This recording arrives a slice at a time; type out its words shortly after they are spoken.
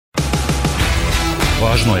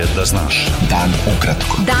Važno je da znaš. Dan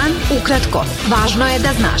ukratko. Dan ukratko. Važno je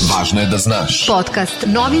da znaš. Važno je da znaš. Podcast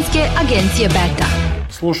novinske agencije Beta.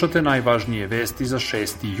 Slušate najvažnije vesti za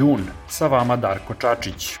 6. jun. Sa vama Darko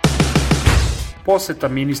Čačić. Poseta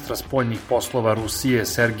ministra spoljnih poslova Rusije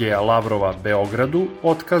Sergeja Lavrova Beogradu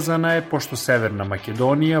otkazana je pošto Severna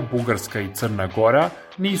Makedonija, Bugarska i Crna Gora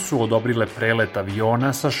nisu odobrile prelet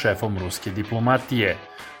aviona sa šefom ruske diplomatije.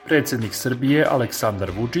 Predsednik Srbije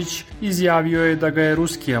Aleksandar Vučić izjavio je da ga je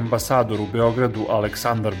ruski ambasador u Beogradu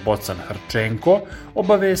Aleksandar Bocan-Harčenko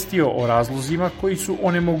obavestio o razlozima koji su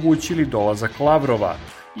onemogućili dolazak Lavrova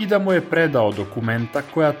i da mu je predao dokumenta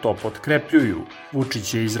koja to potkrepljuju.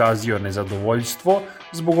 Vučić je izrazio nezadovoljstvo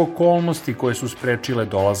zbog okolnosti koje su sprečile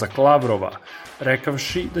dolazak Lavrova,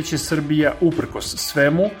 rekavši da će Srbija uprkos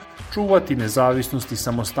svemu čuvati nezavisnost i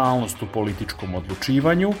samostalnost u političkom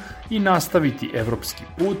odlučivanju i nastaviti evropski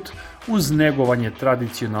put uz negovanje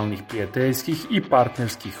tradicionalnih prijateljskih i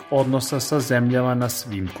partnerskih odnosa sa zemljama na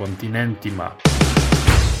svim kontinentima.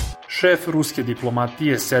 Šef ruske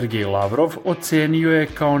diplomatije Sergej Lavrov ocenio je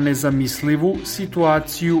kao nezamislivu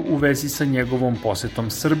situaciju u vezi sa njegovom posetom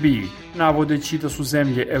Srbiji, navodeći da su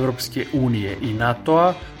zemlje Evropske unije i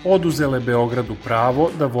NATO-a oduzele Beogradu pravo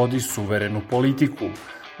da vodi suverenu politiku.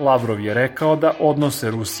 Lavrov je rekao da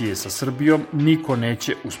odnose Rusije sa Srbijom niko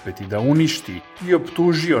neće uspeti da uništi i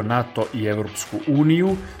optužio NATO i Evropsku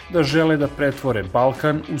uniju da žele da pretvore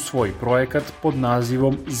Balkan u svoj projekat pod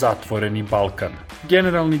nazivom Zatvoreni Balkan.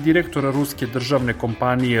 Generalni direktor ruske državne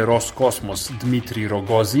kompanije Roskosmos Dmitrij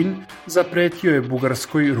Rogozin zapretio je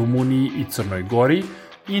Bugarskoj, Rumuniji i Crnoj Gori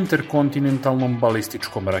interkontinentalnom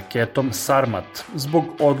balističkom raketom Sarmat zbog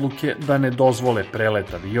odluke da ne dozvole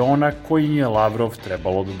prelet aviona kojim je Lavrov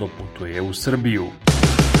trebalo da doputuje u Srbiju.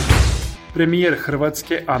 Premijer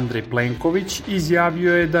Hrvatske Andrej Plenković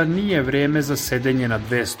izjavio je da nije vreme za sedenje na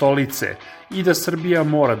dve stolice i da Srbija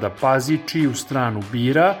mora da pazi čiju stranu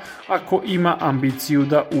bira ako ima ambiciju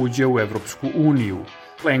da uđe u Evropsku uniju.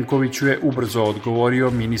 Plenkoviću je ubrzo odgovorio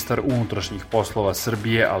ministar unutrašnjih poslova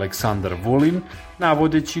Srbije Aleksandar Vulin,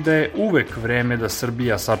 navodeći da je uvek vreme da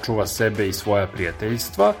Srbija sačuva sebe i svoja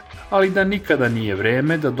prijateljstva, ali da nikada nije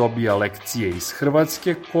vreme da dobija lekcije iz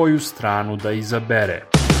Hrvatske koju stranu da izabere.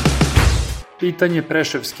 Pitanje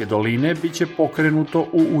Preševske doline biće pokrenuto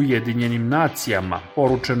u Ujedinjenim nacijama,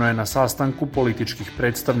 poručeno je na sastanku političkih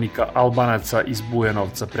predstavnika Albanaca iz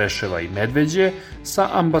Bujanovca, Preševa i Medveđe sa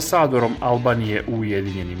ambasadorom Albanije u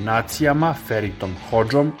Ujedinjenim nacijama Feritom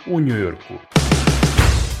Hodžom u Njujorku.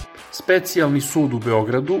 Specijalni sud u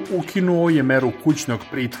Beogradu ukinuo je meru kućnog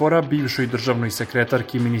pritvora bivšoj državnoj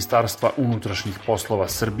sekretarki Ministarstva unutrašnjih poslova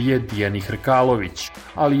Srbije Dijani Hrkalović,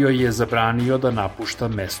 ali joj je zabranio da napušta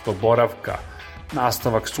mesto boravka.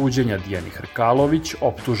 Nastavak suđenja Dijani Hrkalović,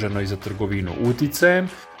 optuženoj za trgovinu uticajem,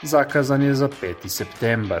 zakazan je za 5.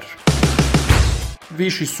 septembar.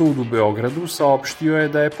 Viši sud u Beogradu saopštio je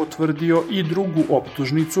da je potvrdio i drugu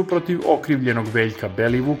optužnicu protiv okrivljenog Veljka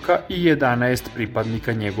Belivuka i 11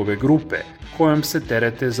 pripadnika njegove grupe, kojom se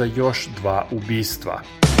terete za još 2 ubistva.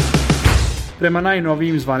 Prema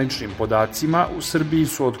najnovijim zvaničnim podacima, u Srbiji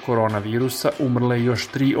su od koronavirusa umrle još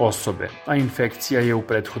 3 osobe, a infekcija je u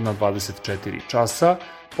prethodna 24 časa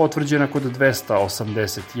potvrđena kod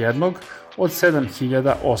 281 od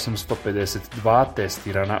 7852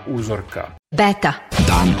 testirana uzorka. Beta.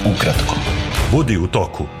 Dan ukratko. Budi u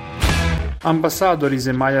toku. Ambasadori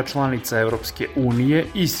zemalja članica Evropske unije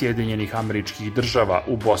i Sjedinjenih Američkih Država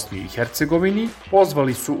u Bosni i Hercegovini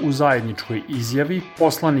pozvali su u zajedničkoj izjavi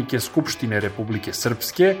poslanike Skupštine Republike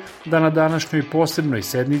Srpske da na današnjoj posebnoj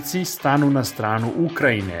sednici stanu na stranu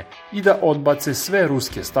Ukrajine i da odbace sve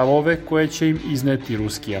ruske stavove koje će im izneti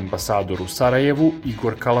ruski ambasador u Sarajevu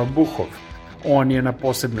Igor Kalabuhov. On je na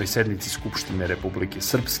posebnoj sednici Skupštine Republike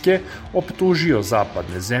Srpske optužio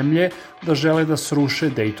zapadne zemlje da žele da sruše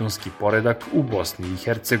dejtonski poredak u Bosni i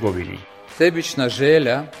Hercegovini. Sebična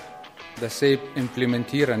želja da se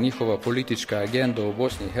implementira njihova politička agenda u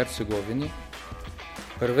Bosni i Hercegovini,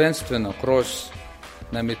 prvenstveno kroz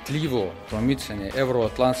nametljivo promicanje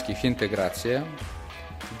evroatlantskih integracija,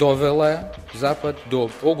 dovela je Zapad do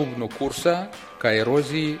pogubnog kursa ka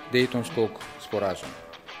eroziji dejtonskog sporazuma,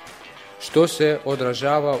 što se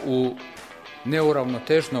odražava u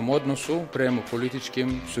neuravnotežnom odnosu prema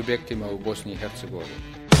političkim subjektima u Bosni i Hercegovini.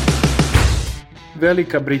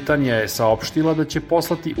 Velika Britanija je saopštila da će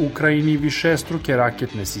poslati Ukrajini višestruke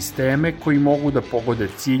raketne sisteme koji mogu da pogode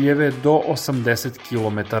ciljeve do 80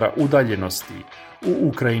 km udaljenosti. U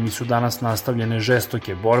Ukrajini su danas nastavljene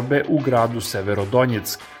žestoke borbe u gradu Severodonjeck,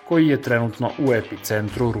 koji je trenutno u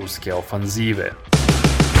epicentru ruske ofanzive.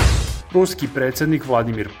 Ruski predsjednik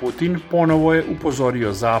Vladimir Putin ponovo je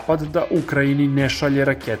upozorio Zapad da Ukrajini ne šalje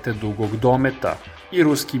rakete dugog dometa i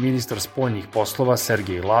ruski ministar spoljnih poslova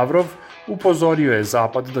Sergej Lavrov upozorio je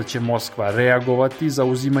Zapad da će Moskva reagovati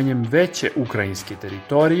zauzimanjem veće ukrajinske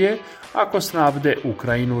teritorije ako snabde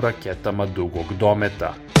Ukrajinu raketama dugog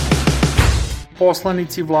dometa.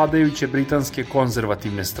 Poslanici vladajuće britanske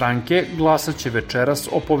konzervativne stranke glasaće večeras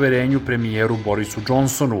o poverenju premijeru Borisu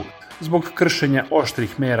Johnsonu zbog kršenja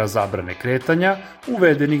oštrih mera zabrane kretanja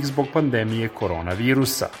uvedenih zbog pandemije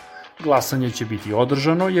koronavirusa. Glasanje će biti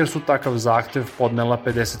održano jer su takav zahtev podnela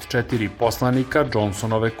 54 poslanika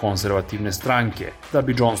Johnsonove konzervativne stranke. Da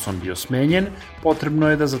bi Johnson bio smenjen, potrebno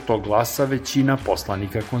je da za to glasa većina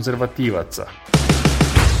poslanika konzervativaca.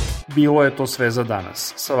 Bilo je to sve za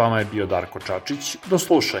danas. Sa vama je bio Darko Čačić. Do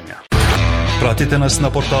slušanja. Pratite nas na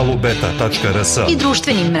portalu beta.rs I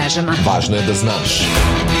društvenim mrežama. Važno je da znaš.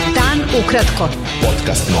 Dan ukratko.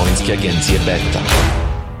 Podcast novinske agencije Beta.